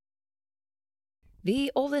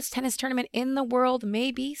The oldest tennis tournament in the world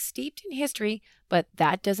may be steeped in history, but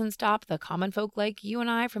that doesn't stop the common folk like you and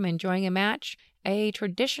I from enjoying a match, a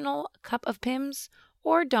traditional cup of Pimm's,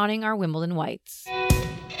 or donning our Wimbledon whites.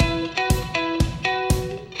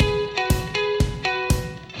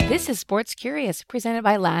 This is Sports Curious, presented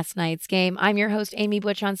by Last Night's Game. I'm your host, Amy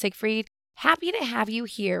Butchon-Siegfried. Happy to have you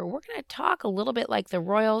here. We're going to talk a little bit like the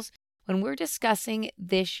Royals when we're discussing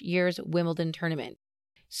this year's Wimbledon tournament.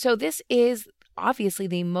 So this is obviously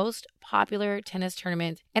the most popular tennis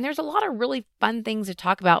tournament, and there's a lot of really fun things to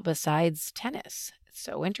talk about besides tennis. It's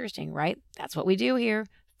so interesting, right? That's what we do here.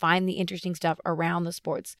 Find the interesting stuff around the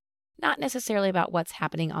sports, not necessarily about what's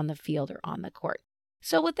happening on the field or on the court.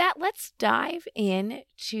 So with that, let's dive in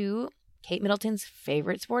to Kate Middleton's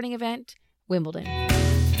favorite sporting event, Wimbledon.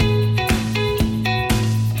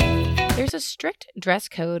 There's a strict dress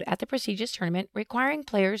code at the prestigious tournament requiring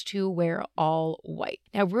players to wear all white.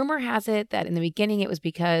 Now, rumor has it that in the beginning it was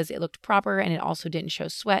because it looked proper and it also didn't show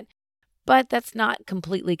sweat, but that's not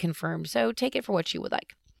completely confirmed, so take it for what you would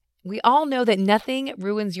like. We all know that nothing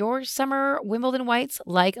ruins your summer Wimbledon whites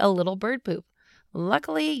like a little bird poop.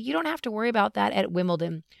 Luckily, you don't have to worry about that at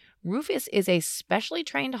Wimbledon. Rufus is a specially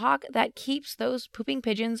trained hawk that keeps those pooping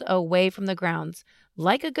pigeons away from the grounds.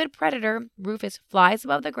 Like a good predator, Rufus flies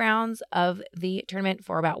above the grounds of the tournament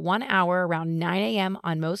for about 1 hour around 9 a.m.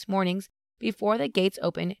 on most mornings before the gates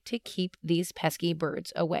open to keep these pesky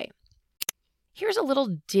birds away. Here's a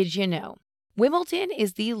little did you know. Wimbledon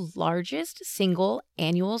is the largest single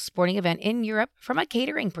annual sporting event in Europe from a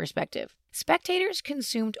catering perspective. Spectators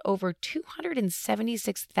consumed over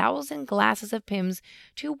 276,000 glasses of Pimm's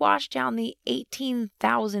to wash down the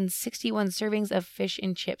 18,061 servings of fish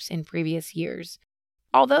and chips in previous years.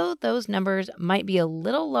 Although those numbers might be a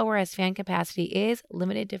little lower as fan capacity is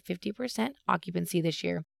limited to 50% occupancy this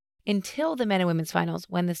year, until the men and women's finals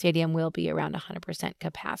when the stadium will be around 100%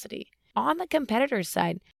 capacity. On the competitors'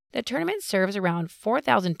 side, the tournament serves around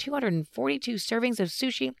 4,242 servings of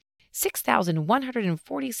sushi,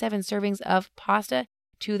 6,147 servings of pasta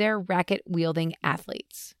to their racket-wielding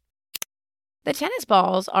athletes. The tennis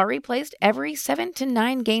balls are replaced every 7 to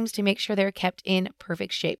 9 games to make sure they're kept in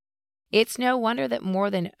perfect shape. It's no wonder that more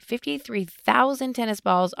than 53,000 tennis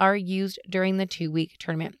balls are used during the 2-week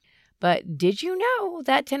tournament. But did you know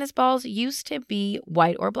that tennis balls used to be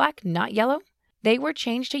white or black, not yellow? They were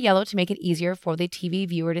changed to yellow to make it easier for the TV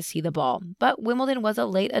viewer to see the ball, but Wimbledon was a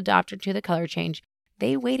late adopter to the color change.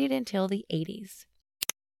 They waited until the 80s.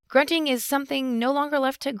 Grunting is something no longer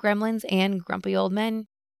left to gremlins and grumpy old men.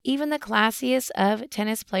 Even the classiest of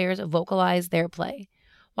tennis players vocalize their play.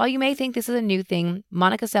 While you may think this is a new thing,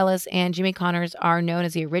 Monica Seles and Jimmy Connors are known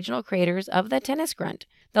as the original creators of the tennis grunt.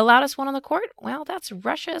 The loudest one on the court? Well, that's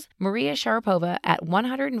Russia's Maria Sharapova at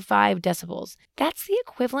 105 decibels. That's the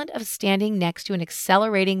equivalent of standing next to an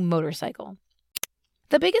accelerating motorcycle.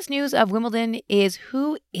 The biggest news of Wimbledon is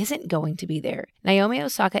who isn't going to be there. Naomi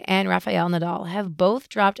Osaka and Rafael Nadal have both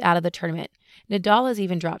dropped out of the tournament. Nadal has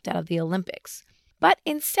even dropped out of the Olympics. But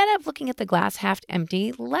instead of looking at the glass half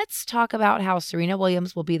empty, let's talk about how Serena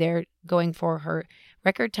Williams will be there going for her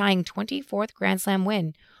record-tying 24th Grand Slam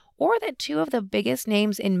win, or that two of the biggest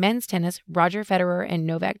names in men's tennis, Roger Federer and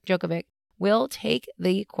Novak Djokovic, will take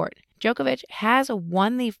the court. Djokovic has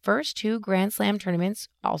won the first 2 Grand Slam tournaments,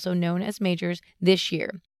 also known as majors, this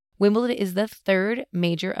year. Wimbledon is the 3rd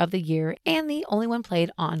major of the year and the only one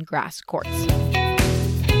played on grass courts.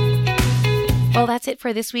 Well, that's it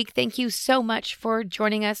for this week. Thank you so much for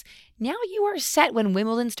joining us. Now you are set when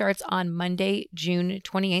Wimbledon starts on Monday, June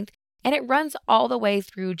 28th, and it runs all the way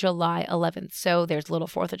through July 11th. So there's a little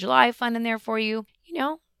 4th of July fun in there for you. You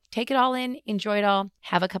know, take it all in, enjoy it all,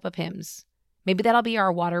 have a cup of Pimm's. Maybe that'll be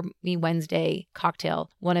our Water Me Wednesday cocktail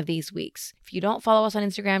one of these weeks. If you don't follow us on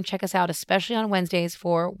Instagram, check us out, especially on Wednesdays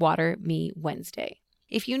for Water Me Wednesday.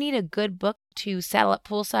 If you need a good book to saddle up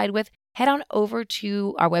poolside with, head on over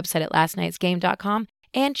to our website at lastnightsgame.com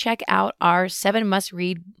and check out our 7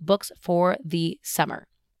 must-read books for the summer.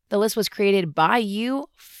 The list was created by you,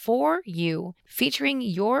 for you, featuring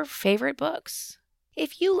your favorite books.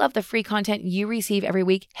 If you love the free content you receive every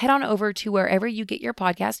week, head on over to wherever you get your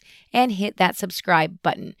podcast and hit that subscribe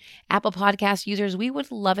button. Apple Podcast users, we would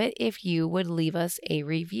love it if you would leave us a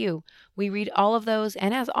review. We read all of those,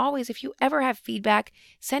 and as always, if you ever have feedback,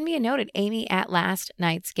 send me a note at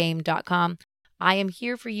amy@lastnightsgame.com. I am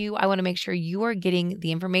here for you. I want to make sure you are getting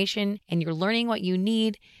the information and you're learning what you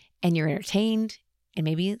need and you're entertained and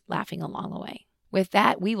maybe laughing along the way. With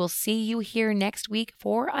that, we will see you here next week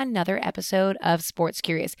for another episode of Sports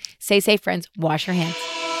Curious. Stay safe, friends. Wash your hands.